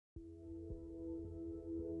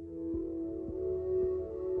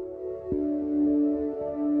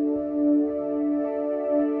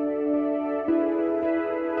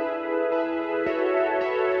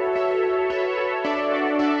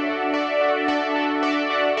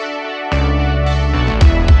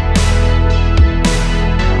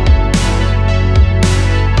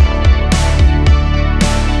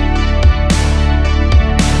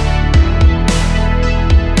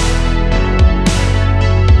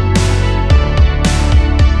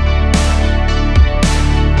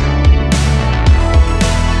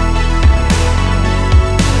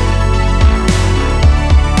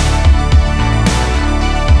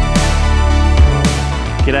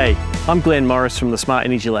I'm Glenn Morris from the Smart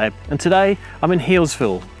Energy Lab, and today I'm in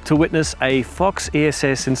Healesville to witness a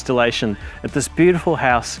FoxESS installation at this beautiful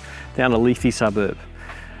house down a leafy suburb.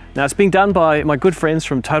 Now, it's being done by my good friends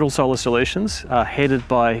from Total Solar Solutions, headed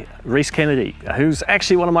by Reese Kennedy, who's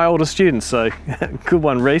actually one of my older students, so good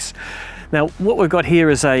one, Reese. Now, what we've got here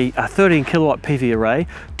is a 13 kilowatt PV array,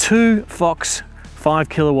 two Fox 5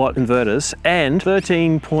 kilowatt inverters, and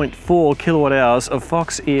 13.4 kilowatt hours of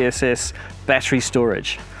FoxESS battery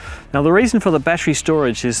storage. Now, the reason for the battery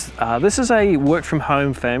storage is this is a work from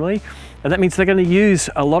home family, and that means they're going to use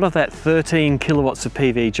a lot of that 13 kilowatts of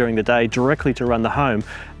PV during the day directly to run the home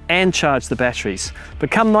and charge the batteries. But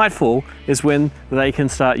come nightfall is when they can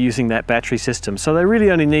start using that battery system. So they really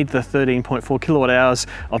only need the 13.4 kilowatt hours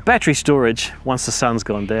of battery storage once the sun's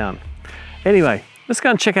gone down. Anyway, let's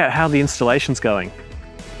go and check out how the installation's going.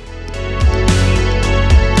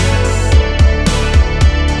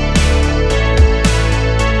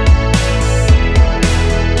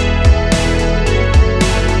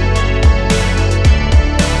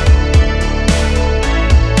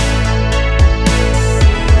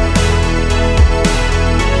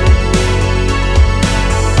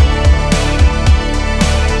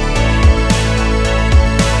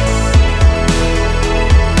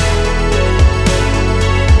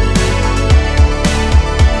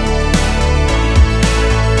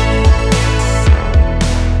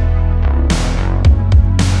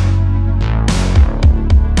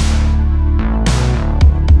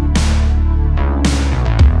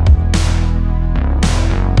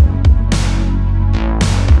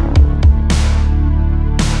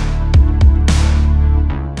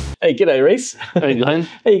 Hey, g'day Reese. Hey Glenn.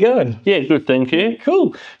 How you going? Yeah, good, thank you.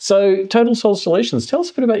 Cool. So Total Solar Solutions, tell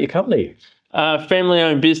us a bit about your company.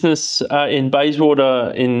 Family-owned business in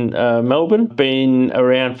Bayswater in Melbourne. Been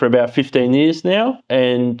around for about 15 years now,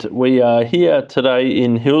 and we are here today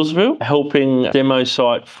in Healesville helping demo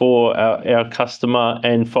site for our customer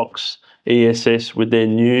and FoxESS with their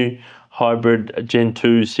new hybrid Gen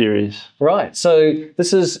 2 series. Right, so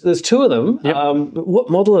there's two of them. Yep. What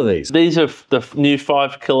model are these? These are the new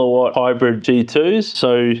 5 kilowatt hybrid G2s.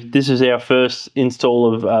 So this is our first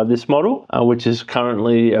install of this model, which is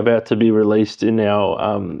currently about to be released in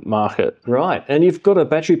our market. Right, and you've got a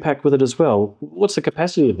battery pack with it as well. What's the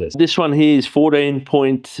capacity of this? This one here is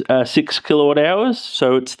 14.6 kilowatt hours.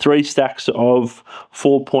 So it's 3 stacks of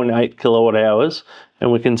 4.8 kilowatt hours.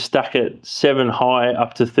 And we can stack it 7 high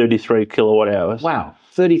up to 33 kilowatt hours. Wow,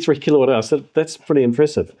 33 kilowatt hours. That's pretty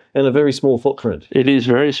impressive, and a very small footprint. It is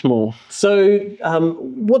very small. So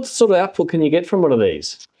what sort of output can you get from one of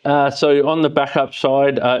these? So on the backup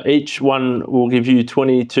side, each one will give you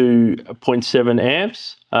 22.7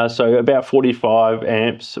 amps. So about 45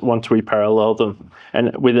 amps once we parallel them,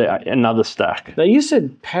 and with another stack. Now, you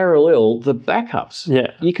said parallel the backups.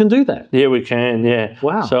 Yeah. You can do that? Yeah, we can, yeah.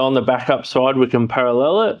 Wow. So on the backup side, we can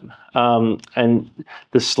parallel it, and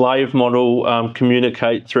the slave model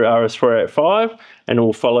communicate through RS485, and it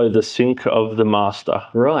will follow the sync of the master.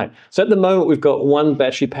 Right. So at the moment, we've got one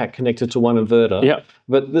battery pack connected to one inverter. Yep.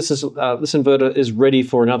 But this inverter is ready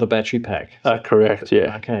for another battery pack. Correct,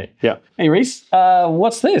 yeah. Okay. Yeah. Hey, Reese,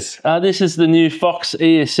 what's this? This is the new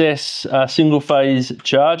FoxESS single-phase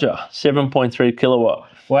charger, 7.3 kilowatt.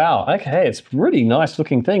 Wow, okay, it's a really nice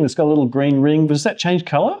looking thing. It's got a little green ring. Does that change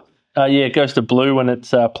colour? Yeah, it goes to blue when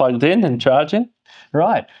it's plugged in and charging.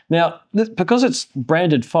 Right. Now, because it's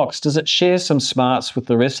branded Fox, does it share some smarts with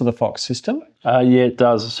the rest of the Fox system? Yeah, it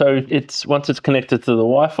does. So once it's connected to the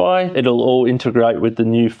Wi-Fi, it'll all integrate with the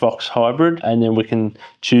new Fox hybrid, and then we can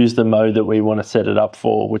choose the mode that we want to set it up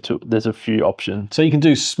for, which there's a few options. So you can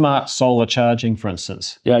do smart solar charging, for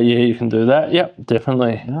instance? Yeah, you can do that. Yep,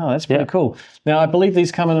 definitely. Oh, that's pretty cool. Now, I believe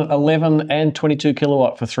these come in at 11 and 22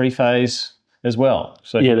 kilowatt for three-phase as well.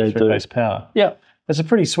 So yeah, they do. Three-phase power. Yeah. It's a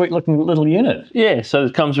pretty sweet looking little unit. Yeah, so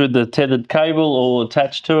it comes with the tethered cable all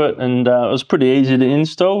attached to it, and it was pretty easy to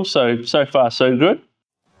install, so far so good.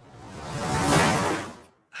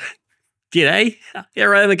 G'day,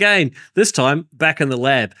 here I am again, this time back in the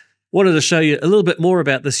lab. Wanted to show you a little bit more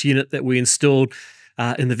about this unit that we installed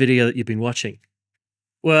in the video that you've been watching.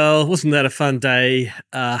 Well, wasn't that a fun day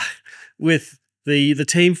with the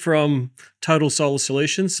team from Total Solar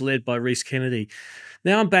Solutions, led by Reese Kennedy.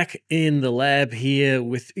 Now I'm back in the lab here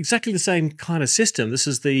with exactly the same kind of system. This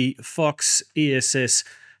is the FoxESS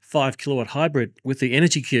 5 kilowatt hybrid with the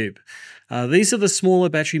Energy Cube. These are the smaller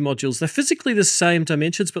battery modules. They're physically the same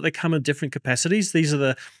dimensions, but they come in different capacities. These are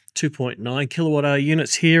the 2.9 kilowatt hour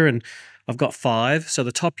units here, and I've got 5. So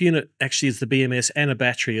the top unit actually is the BMS and a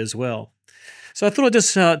battery as well. So I thought I'd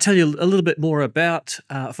just tell you a little bit more about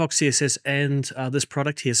FoxESS and this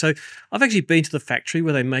product here. So I've actually been to the factory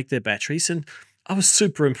where they make their batteries, and I was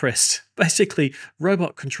super impressed. Basically,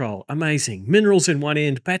 robot control, amazing. Minerals in one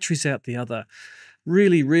end, batteries out the other.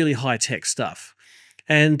 Really, really high-tech stuff.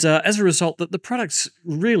 And as a result, the product's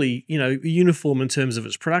really, uniform in terms of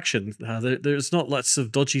its production. There's not lots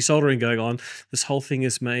of dodgy soldering going on. This whole thing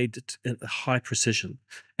is made at high precision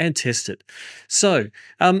and tested. So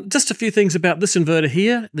just a few things about this inverter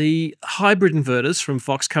here. The hybrid inverters from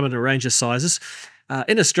Fox come in a range of sizes.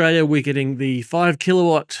 In Australia, we're getting the 5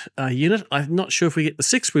 kilowatt unit. I'm not sure if we get the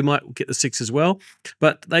 6. We might get the 6 as well,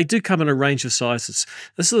 but they do come in a range of sizes.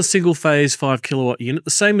 This is a single phase 5 kilowatt unit, the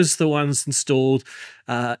same as the ones installed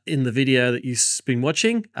in the video that you've been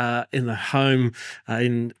watching in the home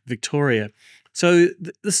in Victoria. So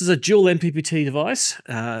this is a dual MPPT device.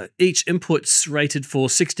 Each input's rated for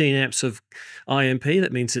 16 amps of IMP.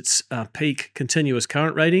 That means it's peak continuous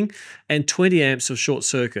current rating, and 20 amps of short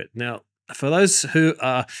circuit. Now, for those who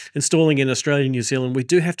are installing in Australia and New Zealand, we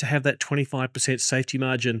do have to have that 25% safety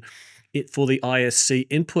margin for the ISC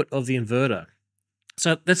input of the inverter.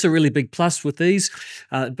 So that's a really big plus with these.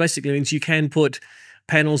 It basically means you can put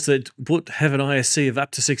panels that have an ISC of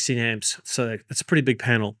up to 16 amps. So it's a pretty big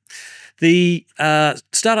panel. The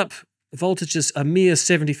startup voltage is a mere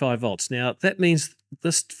 75 volts. Now, that means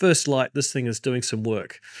this first light, this thing is doing some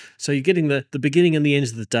work. So you're getting the beginning and the end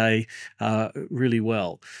of the day really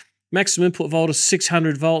well. Maximum input voltage is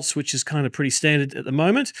 600 volts, which is kind of pretty standard at the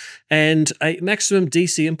moment, and a maximum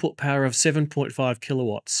DC input power of 7.5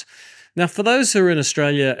 kilowatts. Now, for those who are in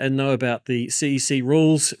Australia and know about the CEC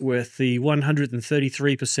rules with the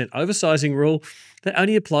 133% oversizing rule, that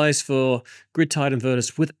only applies for grid-tied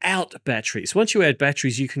inverters without batteries. Once you add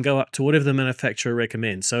batteries, you can go up to whatever the manufacturer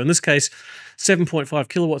recommends. So in this case, 7.5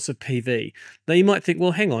 kilowatts of PV. Now, you might think,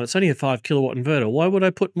 well, hang on, it's only a 5 kilowatt inverter. Why would I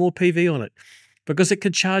put more PV on it? Because it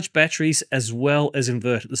could charge batteries as well as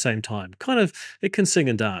invert at the same time. It can sing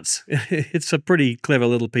and dance. It's a pretty clever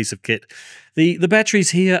little piece of kit. The batteries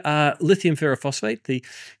here are lithium ferrophosphate,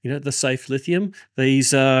 the safe lithium.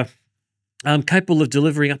 These are capable of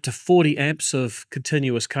delivering up to 40 amps of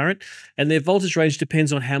continuous current, and their voltage range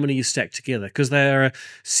depends on how many you stack together, because they are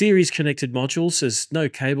series connected modules. There's no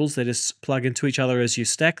cables, they just plug into each other as you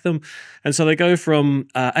stack them, and so they go from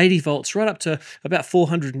 80 volts right up to about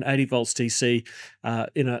 480 volts DC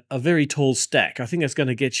in a very tall stack. I think that's going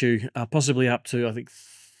to get you possibly up to, I think,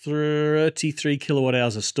 33 kilowatt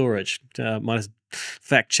hours of storage. Might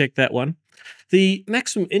fact check that one. The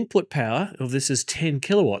maximum input power of this is 10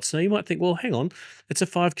 kilowatts. Now, you might think, well, hang on, it's a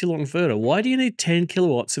 5 kilowatt inverter. Why do you need 10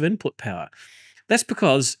 kilowatts of input power? That's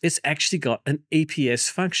because it's actually got an EPS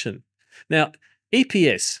function. Now,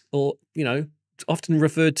 EPS, or, often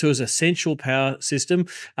referred to as a central power system,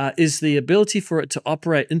 is the ability for it to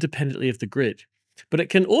operate independently of the grid. But it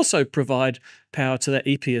can also provide power to that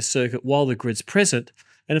EPS circuit while the grid's present.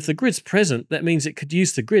 And if the grid's present, that means it could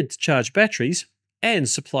use the grid to charge batteries and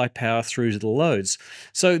supply power through to the loads.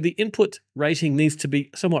 So the input rating needs to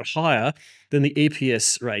be somewhat higher than the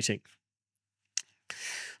EPS rating.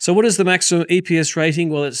 So what is the maximum EPS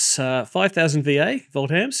rating? Well, it's 5,000 VA,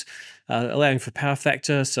 volt amps, allowing for power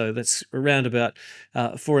factor. So that's around about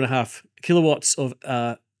 4.5 kilowatts of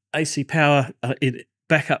AC power in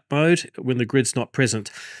backup mode when the grid's not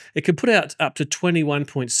present. It can put out up to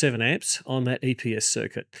 21.7 amps on that EPS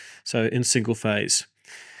circuit, so in single phase.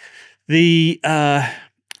 The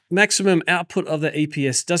maximum output of the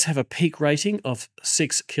EPS does have a peak rating of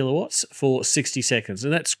 6 kilowatts for 60 seconds.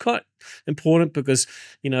 And that's quite important because,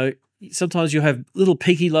 sometimes you have little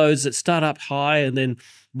peaky loads that start up high and then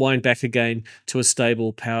wind back again to a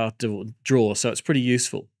stable power draw. So it's pretty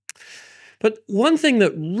useful. But one thing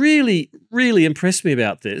that really, really impressed me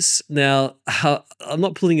about this, now, I'm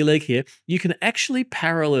not pulling your leg here, you can actually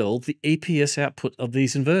parallel the EPS output of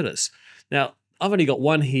these inverters. Now, I've only got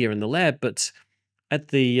one here in the lab, but at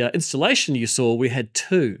the installation you saw, we had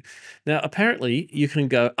 2. Now, apparently, you can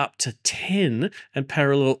go up to 10 and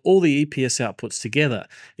parallel all the EPS outputs together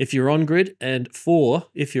if you're on grid, and 4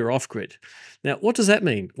 if you're off grid. Now, what does that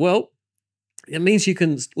mean? Well, it means you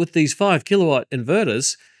can, with these 5 kilowatt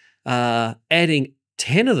inverters, adding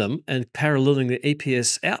 10 of them and paralleling the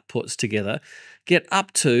EPS outputs together, get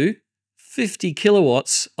up to 50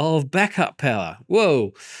 kilowatts of backup power.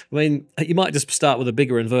 Whoa. I mean, you might just start with a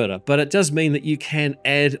bigger inverter, but it does mean that you can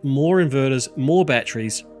add more inverters, more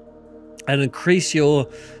batteries, and increase your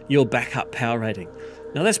backup power rating.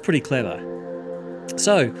 Now, that's pretty clever.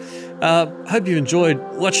 So, hope you enjoyed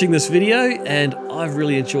watching this video, and I've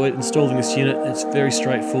really enjoyed installing this unit. It's very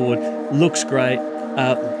straightforward, looks great,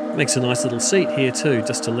 Makes a nice little seat here too,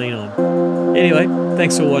 just to lean on. Anyway,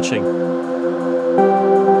 thanks for watching.